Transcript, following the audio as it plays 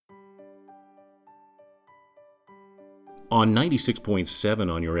On 96.7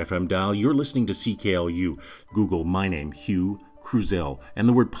 on your FM dial, you're listening to CKLU. Google my name, Hugh Cruzel, and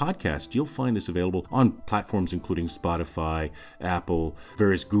the word podcast. You'll find this available on platforms including Spotify, Apple,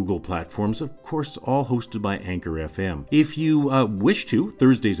 various Google platforms, of course, all hosted by Anchor FM. If you wish to,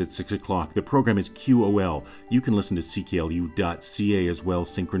 Thursdays at 6 o'clock, the program is QOL. You can listen to CKLU.ca as well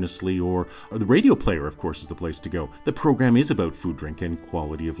synchronously, or the radio player, of course, is the place to go. The program is about food, drink, and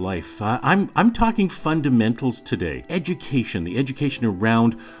quality of life. I'm talking fundamentals today. Education, the education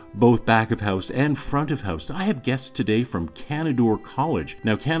around both back of house and front of house. I have guests today from Canadore College.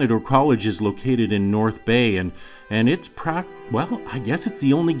 Now, Canadore College is located in North Bay, and it's I guess it's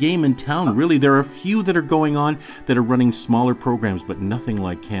the only game in town, really. There are a few that are going on that are running smaller programs, but nothing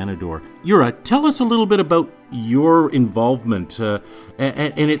like Canadore. Yura, tell us a little bit about your involvement, and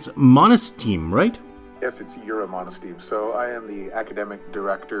it's Monosteam, right? Yes, it's Yura Monosteam. So I am the academic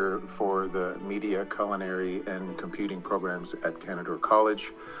director for the media, culinary, and computing programs at Canadore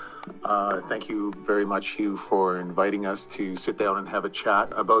College. Thank you very much, Hugh, for inviting us to sit down and have a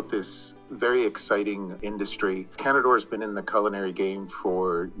chat about this very exciting industry. Canadore has been in the culinary game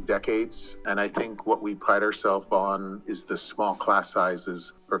for decades, and I think what we pride ourselves on is the small class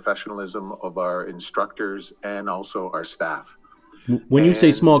sizes, professionalism of our instructors, and also our staff. When you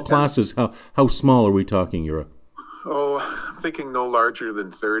say small classes, how small are we talking, Yura? I'm thinking no larger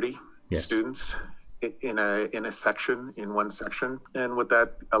than 30 yes. students in a section, in one section. And what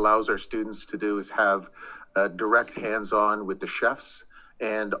that allows our students to do is have direct hands-on with the chefs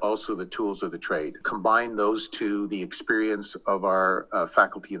and also the tools of the trade. Combine those two, the experience of our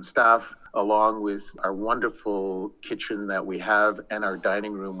faculty and staff, along with our wonderful kitchen that we have and our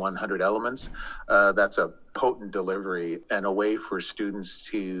dining room 100 Elements. That's a potent delivery and a way for students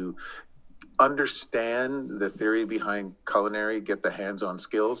to understand the theory behind culinary, get the hands-on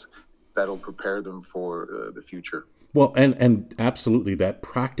skills that'll prepare them for the future. Well, and absolutely that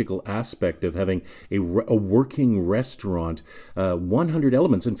practical aspect of having a working restaurant, 100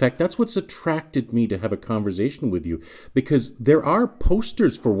 Elements. In fact, that's what's attracted me to have a conversation with you, because there are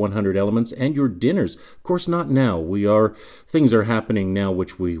posters for 100 Elements and your dinners. Of course, not now. Things are happening now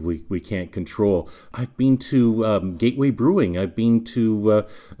which we can't control. I've been to Gateway Brewing. I've been to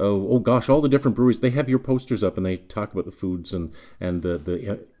all the different breweries. They have your posters up and they talk about the foods and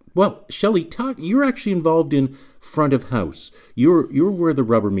the. Well, Shelley, you're actually involved in front of house. You're where the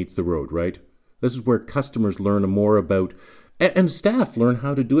rubber meets the road, right? This is where customers learn more about, and staff learn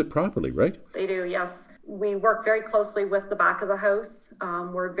how to do it properly, right? They do, yes. We work very closely with the back of the house.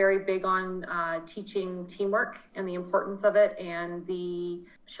 We're very big on teaching teamwork and the importance of it, and the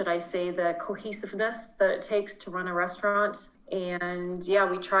cohesiveness that it takes to run a restaurant. And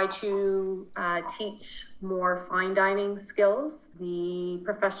we try to teach more fine dining skills, the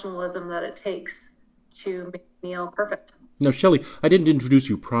professionalism that it takes to make a meal perfect. Now, Shelley, I didn't introduce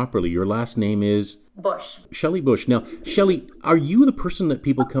you properly. Your last name is? Bush. Shelley Bush. Now, Shelley, are you the person that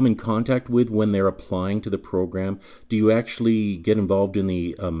people come in contact with when they're applying to the program? Do you actually get involved in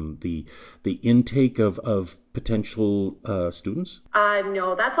the intake of potential students?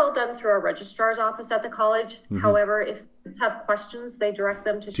 No, that's all done through our registrar's office at the college. Mm-hmm. However, if students have questions, they direct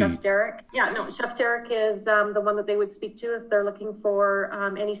them to Chef Derek. Chef Derek is the one that they would speak to if they're looking for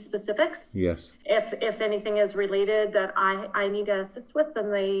any specifics. Yes. If anything is related that I need to assist with, then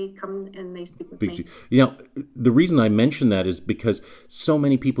they come and they speak with me. You know, the reason I mention that is because so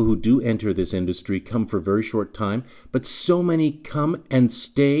many people who do enter this industry come for a very short time, but so many come and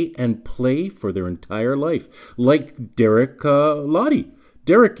stay and play for their entire life, like Derek Lottie.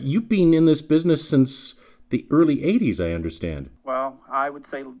 Derek, you've been in this business since the early 80s, I understand. Well, I would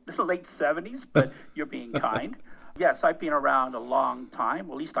say the late 70s, but you're being kind. Yes, I've been around a long time.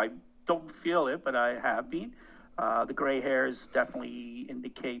 Well, at least I don't feel it, but I have been. The gray hairs definitely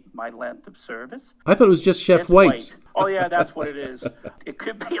indicate my length of service. I thought it was just Chef White's. Oh, yeah, that's what it is. It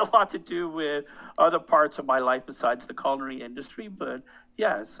could be a lot to do with other parts of my life besides the culinary industry, but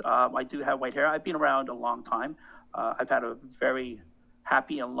yes, I do have white hair. I've been around a long time. I've had a very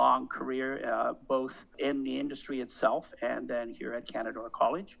happy and long career, both in the industry itself and then here at Canadore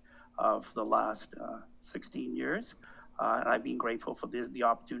College for the last 16 years. And I've been grateful for the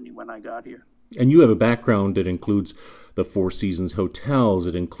opportunity when I got here. And you have a background that includes the Four Seasons hotels.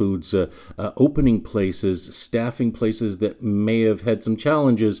 It includes opening places, staffing places that may have had some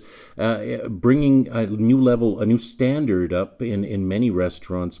challenges, bringing a new level, a new standard up in many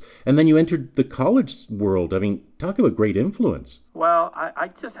restaurants. And then you entered the college world. I mean, talk about great influence. Well, I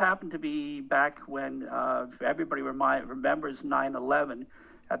just happened to be back when everybody remembers 9/11.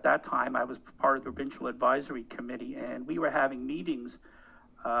 At that time, I was part of the Provincial Advisory Committee, and we were having meetings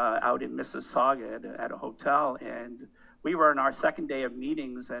out in Mississauga at a hotel, and we were on our second day of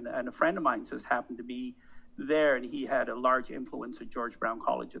meetings, and a friend of mine just happened to be there, and he had a large influence at George Brown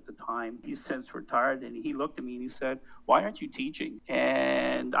College at the time. He's since retired, and he looked at me and he said, "Why aren't you teaching?"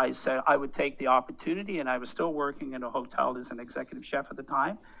 And I said I would take the opportunity, and I was still working in a hotel as an executive chef at the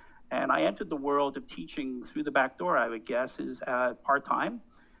time. And I entered the world of teaching through the back door, I would guess, is part-time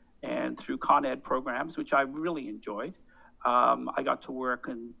and through Con Ed programs, which I really enjoyed. I got to work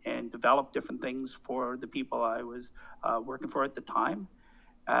and develop different things for the people I was working for at the time.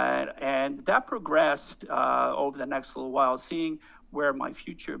 And that progressed over the next little while, seeing where my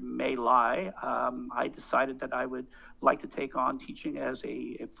future may lie. I decided that I would like to take on teaching as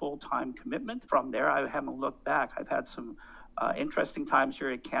a full-time commitment. From there, I haven't looked back. I've had some interesting times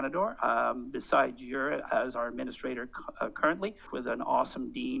here at Canadore, besides you as our administrator currently, with an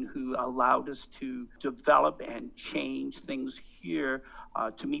awesome dean who allowed us to develop and change things here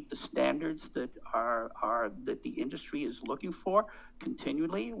to meet the standards that that the industry is looking for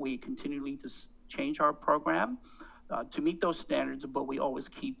continually. We continually change our program to meet those standards, but we always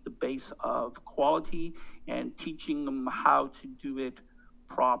keep the base of quality and teaching them how to do it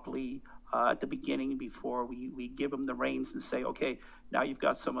properly at the beginning before we give them the reins and say, okay, now you've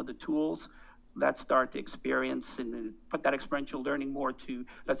got some of the tools. Let's start to experience and put that experiential learning more to,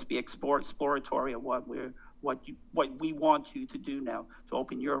 let's be exploratory of what we want you to do now to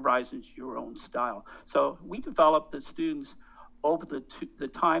open your horizons to your own style. So we develop the students over the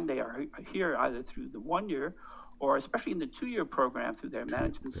time they are here, either through the 1 year or especially in the 2-year program through their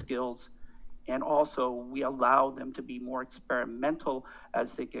management skills. And also we allow them to be more experimental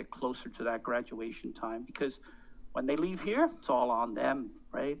as they get closer to that graduation time, because when they leave here, it's all on them,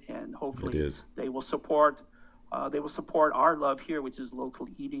 right? And hopefully they will support our love here, which is local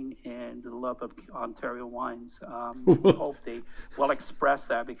eating and the love of Ontario wines. Hope they will express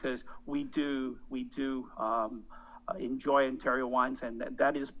that, because we do enjoy Ontario wines, and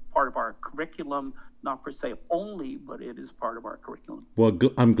that is part of our curriculum, not per se only, but it is part of our curriculum. Well,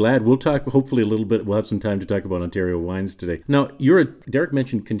 I'm glad. We'll talk hopefully a little bit. We'll have some time to talk about Ontario wines today. Now, Derek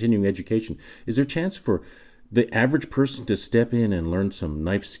mentioned continuing education. Is there a chance for the average person to step in and learn some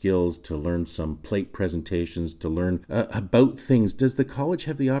knife skills, to learn some plate presentations, to learn about things? Does the college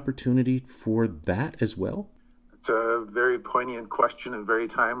have the opportunity for that as well? It's a very poignant question and very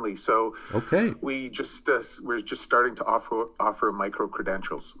timely. So okay, we're just starting to offer micro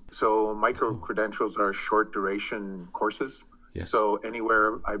credentials. So micro credentials are short duration courses. Yes. So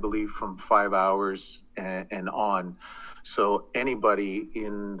anywhere, I believe, from 5 hours and on. So anybody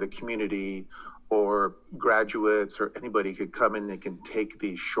in the community or graduates or anybody could come in, they can take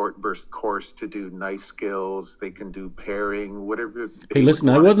the short burst course to do knife skills. They can do pairing, whatever. Hey, listen,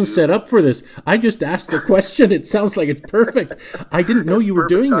 I wasn't set up for this. I just asked the question. It sounds like it's perfect. I didn't know you were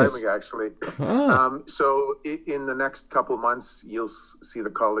doing timing, this. Actually. So in the next couple of months, you'll see the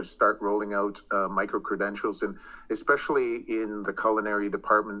college start rolling out micro credentials, and especially in the culinary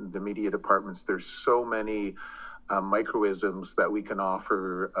department, the media departments, there's so many microisms that we can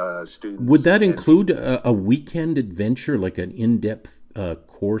offer students. Would that include a weekend adventure, like an in-depth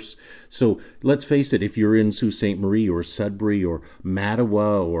course? So let's face it, if you're in Sault Ste. Marie or Sudbury or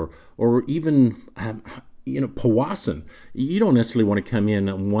Mattawa or even Powassan, you don't necessarily want to come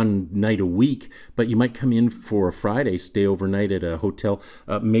in one night a week, but you might come in for a Friday, stay overnight at a hotel,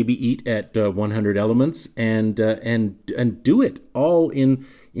 maybe eat at 100 Elements, and do it all in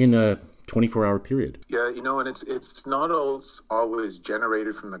a 24-hour period. Yeah, and it's not always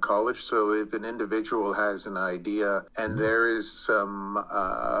generated from the college. So if an individual has an idea and there is some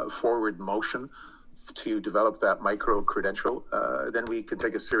forward motion to develop that micro credential, then we can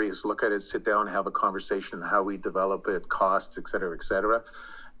take a serious look at it, sit down, have a conversation, how we develop it, costs, et cetera,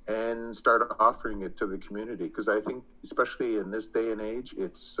 and start offering it to the community. Because I think, especially in this day and age,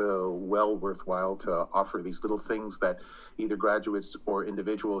 it's well worthwhile to offer these little things that either graduates or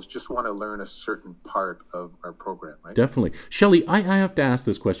individuals just want to learn a certain part of our program, right? Definitely. Shelley, I have to ask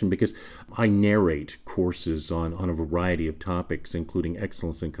this question because I narrate courses on a variety of topics, including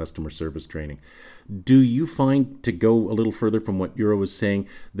excellence in customer service training. Do you find, to go a little further from what Euro was saying,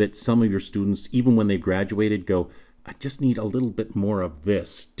 that some of your students, even when they've graduated, go, I just need a little bit more of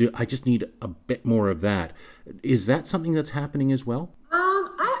this. I just need a bit more of that. Is that something that's happening as well?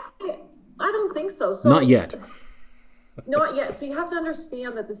 I don't think so. Not yet. Not yet. So you have to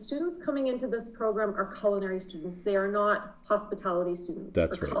understand that the students coming into this program are culinary students. They are not hospitality students.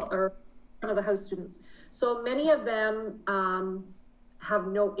 That's right. Or front of the house students. So many of them have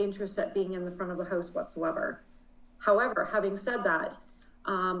no interest at being in the front of the house whatsoever. However, having said that,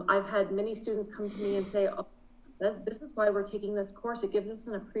 I've had many students come to me and say, This is why we're taking this course. It gives us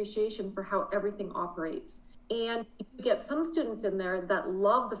an appreciation for how everything operates. And you get some students in there that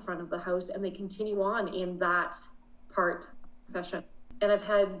love the front of the house and they continue on in that part profession. And I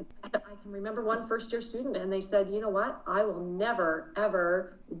can remember one first year student, and they said, you know what, I will never,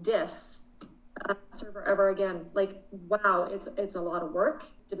 ever diss a server ever again. Like, wow, it's a lot of work,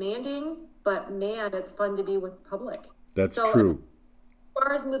 demanding, but man, it's fun to be with the public. That's true. As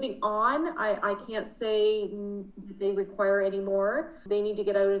far as moving on, I can't say they require any more. They need to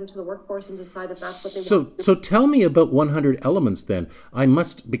get out into the workforce and decide if that's what they want. So tell me about 100 Elements then. I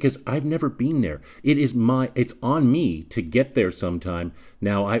must, because I've never been there. It's on me to get there sometime.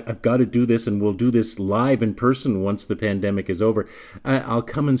 Now I've got to do this, and we'll do this live in person once the pandemic is over. I'll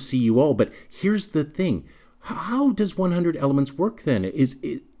come and see you all. But here's the thing. How does 100 Elements work then?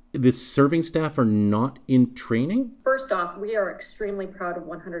 The serving staff are not in training? First off, we are extremely proud of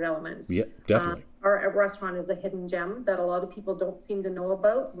 100 Elements. Yeah, definitely. Our restaurant is a hidden gem that a lot of people don't seem to know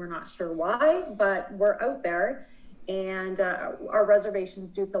about. We're not sure why, but we're out there, and our reservations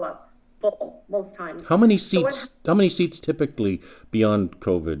do fill up full most times. How many seats? How many seats typically beyond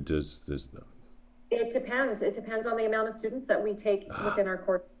COVID does this? It depends. It depends on the amount of students that we take within our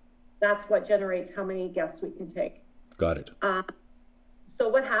course. That's what generates how many guests we can take. Got it. So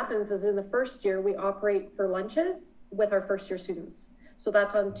what happens is in the first year, we operate for lunches with our first year students. So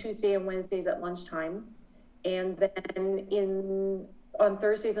that's on Tuesday and Wednesdays at lunchtime. And then on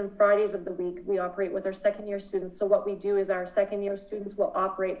Thursdays and Fridays of the week, we operate with our second year students. So what we do is our second year students will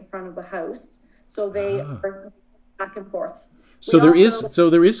operate the front of the house. So they are back and forth. So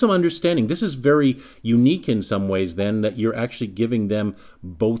there is some understanding. This is very unique in some ways then, that you're actually giving them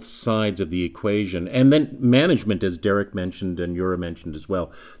both sides of the equation. And then management, as Derek mentioned and Yura mentioned as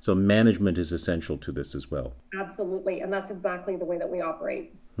well. So management is essential to this as well. Absolutely. And that's exactly the way that we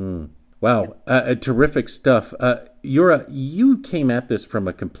operate. Wow. Terrific stuff. Yura, you came at this from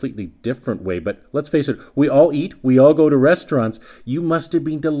a completely different way, but let's face it, we all eat, we all go to restaurants. You must have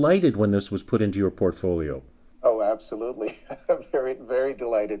been delighted when this was put into your portfolio. Oh, absolutely. Very, very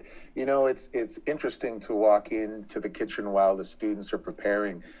delighted. You know, it's interesting to walk into the kitchen while the students are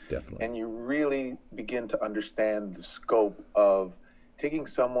preparing. Definitely. And you really begin to understand the scope of taking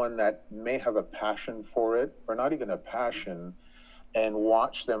someone that may have a passion for it, or not even a passion, and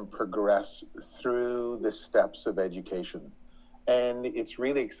watch them progress through the steps of education. And it's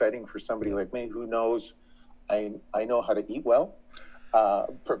really exciting for somebody like me who knows I know how to eat well.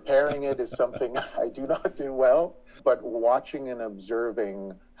 Preparing it is something I do not do well, but watching and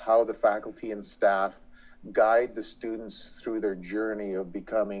observing how the faculty and staff guide the students through their journey of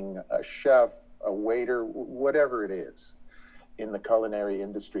becoming a chef, a waiter, whatever it is in the culinary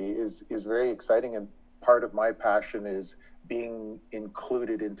industry is very exciting. And part of my passion is being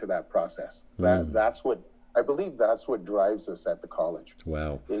included into that process. That's what I believe that's what drives us at the college.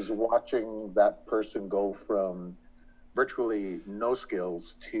 Wow. Is watching that person go from virtually no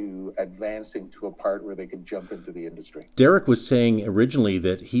skills to advancing to a part where they can jump into the industry. Derek was saying originally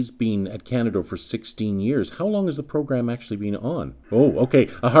that he's been at Canada for 16 years. How long has the program actually been on? Oh, okay.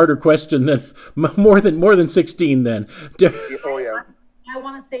 A harder question than more than 16 then. Oh, yeah. I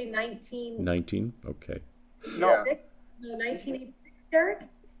want to say 19. 19? Okay. No. 1986, Derek?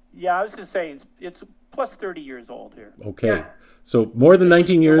 Yeah, I was going to say it's plus 30 years old here. Okay. Yeah. So more than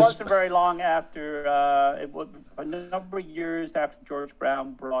 19 years. It wasn't very long after, it was a number of years after George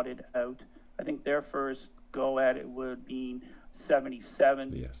Brown brought it out. I think their first go at it would be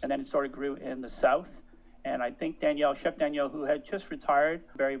 77. Yes. And then it sort of grew in the South. And I think Chef Danielle, who had just retired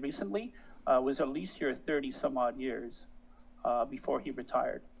very recently, was at least here 30 some odd years before he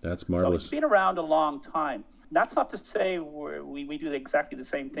retired. That's marvelous. So it's been around a long time. That's not to say we do exactly the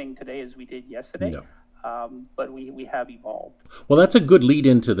same thing today as we did yesterday. No. But we have evolved. Well, that's a good lead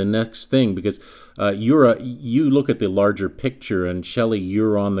into the next thing, because you look at the larger picture, and Shelley,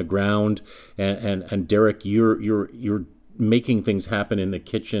 you're on the ground, and Derek, you're making things happen in the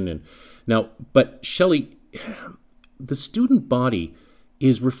kitchen. And now, but Shelley, the student body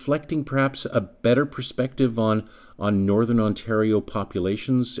is reflecting perhaps a better perspective on Northern Ontario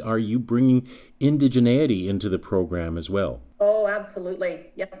populations. Are you bringing indigeneity into the program as well? Oh, absolutely.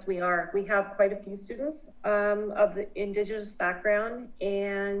 Yes, we are. We have quite a few students of the Indigenous background.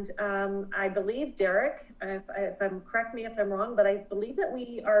 And I believe, Derek, correct me if I'm wrong, but I believe that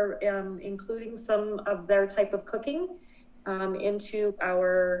we are including some of their type of cooking into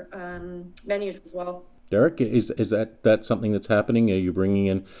our menus as well. Derek, is that something that's happening? Are you bringing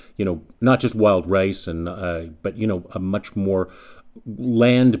in, not just wild rice but a much more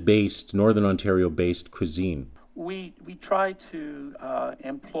land-based, Northern Ontario-based cuisine? We try to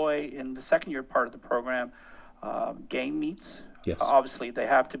employ in the second year part of the program game meats. Yes. Obviously, they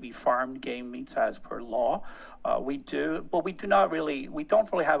have to be farmed game meats as per law. We don't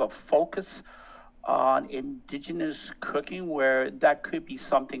really have a focus on Indigenous cooking where that could be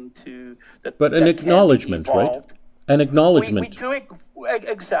something But an acknowledgement, right? An acknowledgement. We do it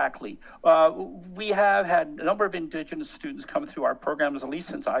exactly. We have had a number of Indigenous students come through our programs, at least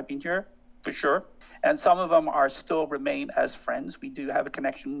since I've been here, for sure. And some of them still remain as friends. We do have a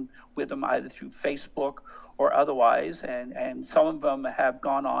connection with them either through Facebook or otherwise. And some of them have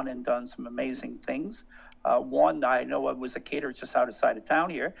gone on and done some amazing things. One I know of was a caterer just outside of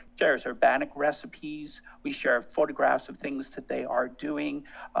town here, shares urbanic recipes. We share photographs of things that they are doing,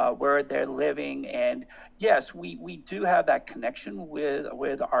 where they're living. And yes, we do have that connection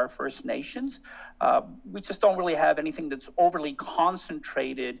with our First Nations. We just don't really have anything that's overly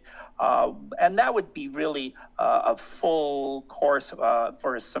concentrated. And that would be really a full course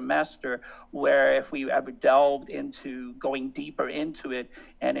for a semester, where if we ever delved into going deeper into it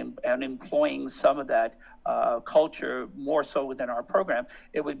and employing some of that culture more so within our program,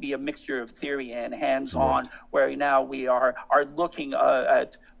 it would be a mixture of theory and hands-on, where now we are looking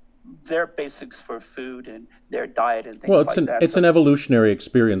at their basics for food and their diet and things like that. It's an evolutionary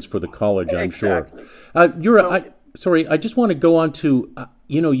experience for the college, I'm exactly. sure. I just want to go on to,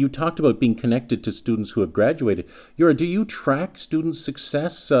 you talked about being connected to students who have graduated. Yura, do you track students'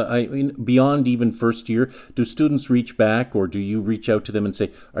 success? Beyond even first year, do students reach back, or do you reach out to them and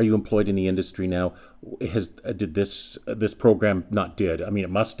say, are you employed in the industry now? Did this program, it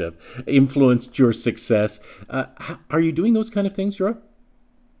must have influenced your success? Are you doing those kind of things, Yura?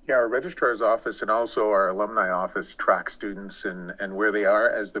 Yeah, our registrar's office and also our alumni office track students and where they are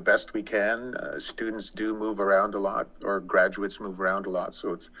as the best we can. Students do move around a lot, or graduates move around a lot,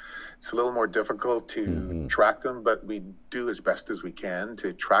 so it's a little more difficult to track them, but we do as best as we can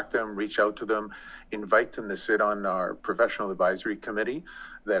to track them, reach out to them, invite them to sit on our professional advisory committee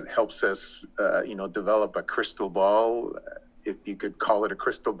that helps us, develop a crystal ball, if you could call it a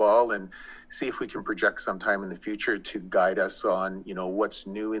crystal ball, and see if we can project sometime in the future to guide us on, what's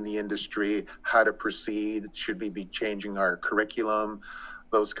new in the industry, how to proceed, should we be changing our curriculum,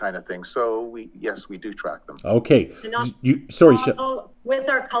 those kind of things. So we do track them. Okay. With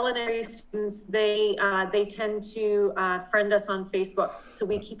our culinary students, they tend to friend us on Facebook. So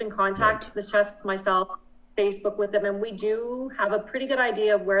we keep in contact, the chefs, myself, Facebook with them, and we do have a pretty good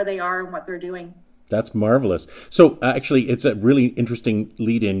idea of where they are and what they're doing. That's marvelous. So actually, it's a really interesting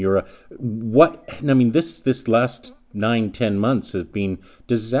lead-in. This last 9-10 months have been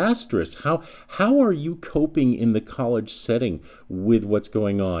disastrous. How are you coping in the college setting with what's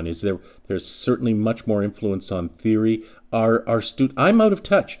going on? There's certainly much more influence on theory. I'm out of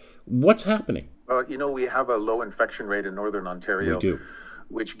touch. What's happening? We have a low infection rate in Northern Ontario. We do.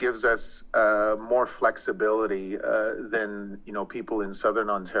 Which gives us more flexibility than people in Southern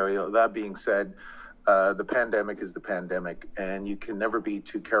Ontario. That being said, the pandemic is the pandemic, and you can never be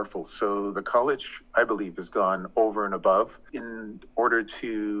too careful. So the college, I believe, has gone over and above in order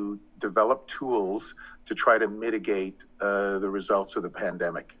to develop tools to try to mitigate the results of the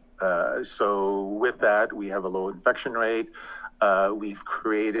pandemic. So with that, we have a low infection rate. We've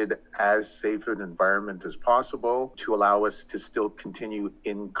created as safe an environment as possible to allow us to still continue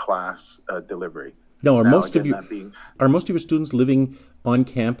in-class delivery. Now, are most of your students living on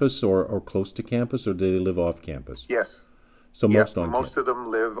campus or close to campus, or do they live off campus? Yes. So most of them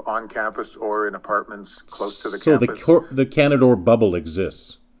live on campus or in apartments close to the campus. So the Canadore bubble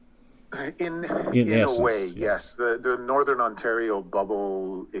exists. In essence, a way, yes. The Northern Ontario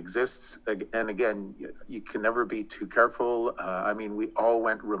bubble exists, and again, you can never be too careful. We all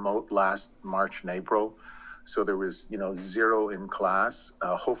went remote last March and April, so there was zero in class.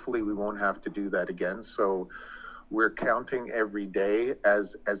 Hopefully, we won't have to do that again. So we're counting every day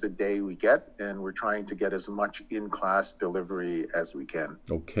as a day we get, and we're trying to get as much in-class delivery as we can.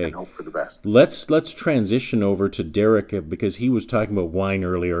 Okay. And hope for the best. Let's transition over to Derek, because he was talking about wine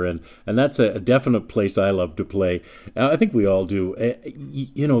earlier, and that's a definite place I love to play. I think we all do.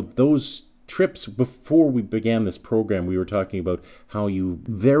 Those trips before we began this program, we were talking about how you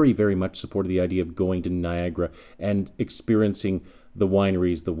very, very much supported the idea of going to Niagara and experiencing the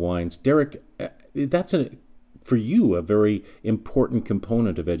wineries, the wines. Derek, that's for you, a very important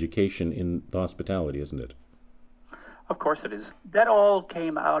component of education in hospitality, isn't it? Of course it is. That all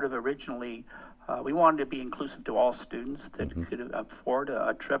came out of originally, we wanted to be inclusive to all students that could afford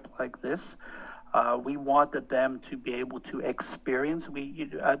a trip like this. We wanted them to be able to experience.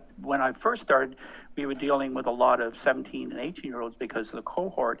 When I first started, we were dealing with a lot of 17 and 18-year-olds because of the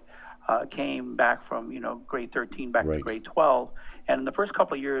cohort. came back from, grade 13 back to Right. grade 12. And in the first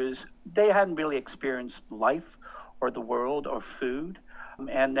couple of years, they hadn't really experienced life or the world or food.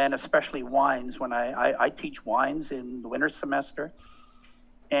 And then especially wines, when I teach wines in the winter semester,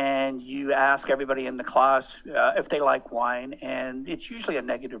 and you ask everybody in the class if they like wine, and it's usually a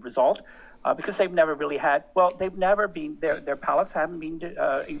negative result because they've never really they've never been, their palates haven't been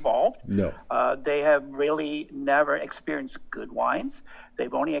evolved. No. They have really never experienced good wines.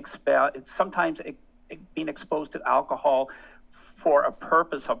 They've only sometimes been exposed to alcohol for a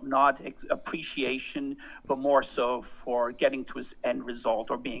purpose of not appreciation, but more so for getting to its end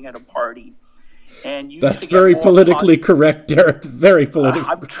result or being at a party. And that's very politically correct, Derek. Very politically.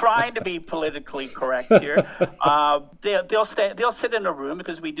 I'm trying to be politically correct here. They'll sit in a room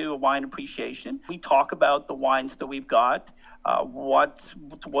because we do a wine appreciation. We talk about the wines that we've got, what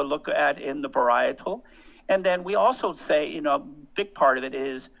we'll look at in the varietal, and then we also say, a big part of it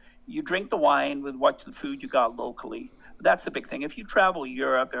is you drink the wine with the food you got locally. That's the big thing. If you travel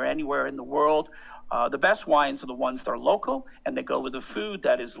Europe or anywhere in the world, the best wines are the ones that are local, and they go with the food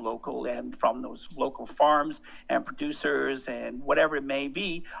that is local and from those local farms and producers and whatever it may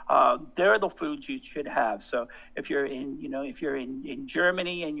be. They're the foods you should have. So if you're in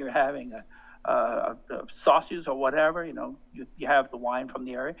Germany and you're having a sausage or whatever, you have the wine from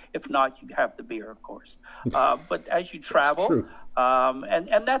the area. If not, you have the beer, of course. But as you travel,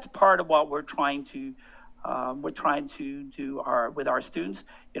 and that's part of what we're trying to do with our students.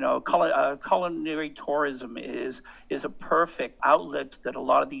 Culinary tourism is a perfect outlet that a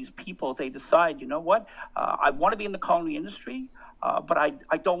lot of these people, they decide, I want to be in the culinary industry, but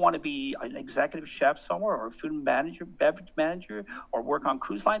I don't want to be an executive chef somewhere or a food manager, beverage manager, or work on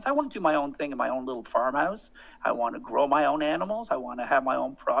cruise lines. I want to do my own thing in my own little farmhouse. I want to grow my own animals. I want to have my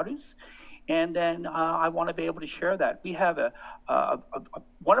own produce. And then I want to be able to share that. We have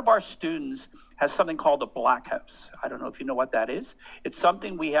one of our students has something called a Black House. I don't know if you know what that is. It's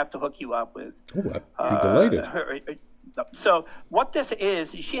something we have to hook you up with. Oh, I'd be delighted. So what this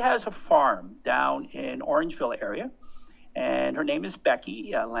is, she has a farm down in Orangeville area, and her name is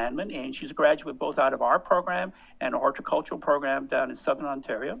Becky Landman, and she's a graduate both out of our program and an horticultural program down in Southern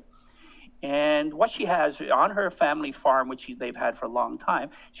Ontario. And what she has on her family farm, which they've had for a long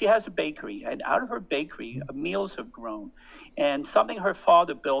time, she has a bakery. And out of her bakery, meals have grown. And something her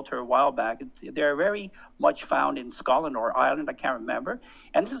father built her a while back, they're very much found in Scotland or Ireland, I can't remember.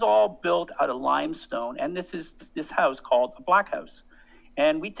 And this is all built out of limestone. And this is this house called a Black House.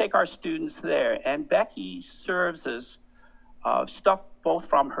 And we take our students there. And Becky serves us stuff both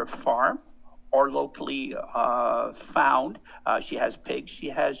from her farm or locally found. She has pigs, she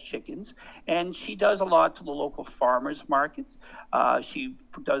has chickens, and she does a lot to the local farmers markets. She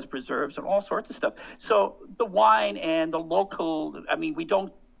does preserves and all sorts of stuff. So the wine and the local,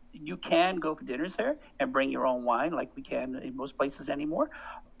 you can go for dinners there and bring your own wine like we can in most places anymore.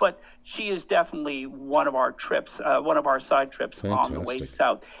 But she is definitely one of our trips, one of our side trips. Fantastic. On the way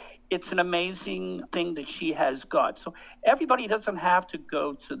south. It's an amazing thing that she has got. So everybody doesn't have to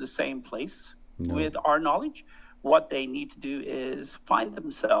go to the same place. No. With our knowledge. What they need to do is find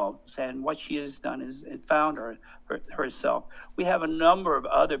themselves, and what she has done is found herself. We have a number of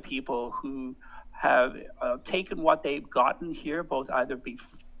other people who have taken what they've gotten here, both either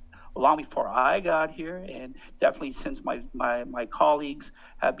long before I got here, and definitely since my colleagues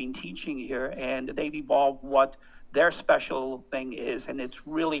have been teaching here, and they've evolved what their special thing is, and it's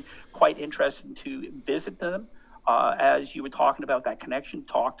really quite interesting to visit them. As you were talking about that connection,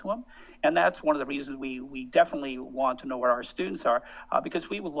 talk to them. And that's one of the reasons we definitely want to know where our students are, because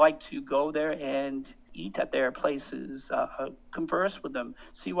we would like to go there and eat at their places, converse with them,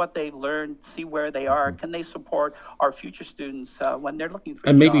 see what they've learned, see where they are. Can they support our future students when they're looking for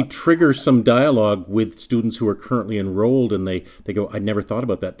and maybe jobs? Trigger some dialogue with students who are currently enrolled, and they go, I never thought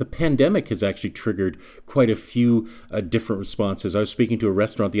about that. The pandemic has actually triggered quite a few different responses. I was speaking to a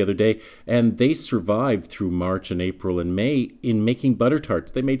restaurant the other day, and they survived through March and April and May in making butter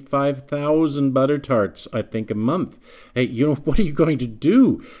tarts. They made 5,000 butter tarts, I think, a month. Hey, what are you going to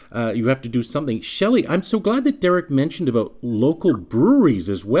do? You have to do something. Shelley, I'm so glad that Derek mentioned about local breweries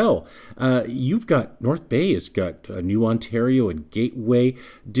as well. You've got, North Bay has got New Ontario and Gateway.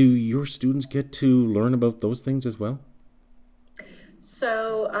 Do your students get to learn about those things as well?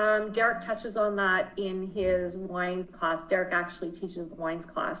 So Derek touches on that in his wines class. Derek actually teaches the wines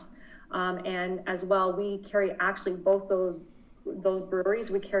class. And as well, we carry actually both those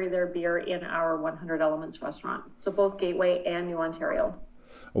breweries, we carry their beer in our 100 Elements restaurant. So both Gateway and New Ontario.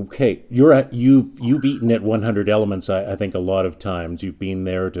 Okay, you've eaten at 100 Elements. I think a lot of times you've been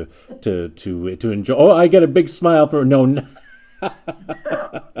there to enjoy. Oh, I get a big smile for no.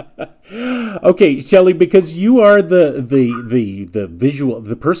 Okay, Shelley, because you are the visual,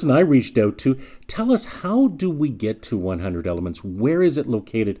 the person I reached out to, tell us, how do we get to 100 Elements? Where is it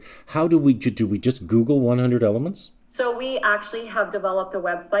located? How do we just Google 100 Elements? So we actually have developed a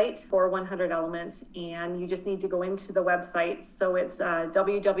website for 100 Elements, and you just need to go into the website. So it's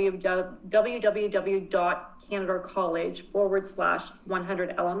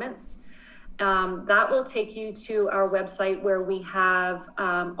www.canadacollege.com/100 Elements. That will take you to our website where we have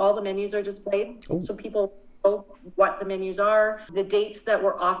all the menus are displayed. Oh. So people know what the menus are. The dates that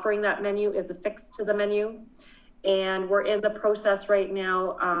we're offering that menu is affixed to the menu. And we're in the process right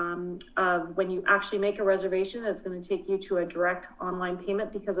now of when you actually make a reservation, it's going to take you to a direct online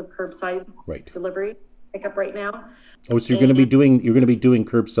payment because of curbside delivery pickup right now. Oh, so you're going to be doing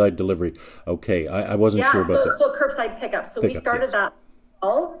curbside delivery. Okay, I wasn't sure about that. So curbside pickup. So we started that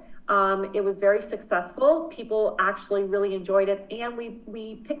fall. It was very successful. People actually really enjoyed it, and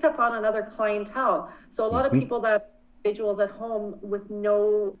we picked up on another clientele. So a lot of people that individuals at home with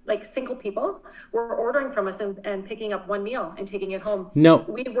no, like single people, were ordering from us and picking up one meal and taking it home. No,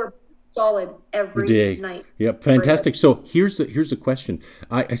 we were solid every night. Yep, fantastic. So here's a question.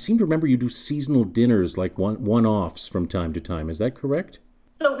 I seem to remember you do seasonal dinners, like one-offs from time to time. Is that correct?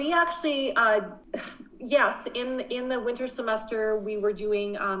 So we actually, yes, in the winter semester, we were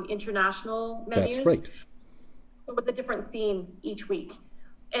doing international menus. That's right. So with a different theme each week.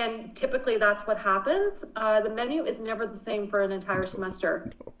 And typically that's what happens. The menu is never the same for an entire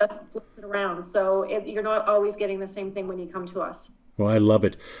semester. That flips it around. So you're not always getting the same thing when you come to us. Well, I love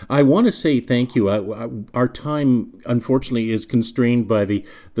it. I want to say thank you. Our time, unfortunately, is constrained by the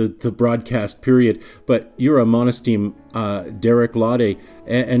broadcast period, but you're a Monosteam, Derek Lade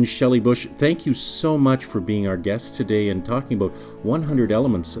and Shelley Bush. Thank you so much for being our guest today and talking about 100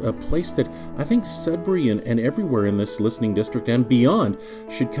 Elements, a place that I think Sudbury and everywhere in this listening district and beyond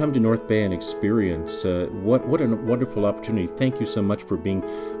should come to North Bay and experience. What a wonderful opportunity. Thank you so much for being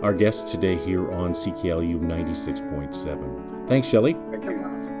our guest today here on CKLU 96.7. Thanks, Shelley. Thank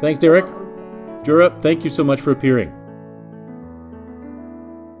you. Thanks, Derek. Jura, thank you so much for appearing.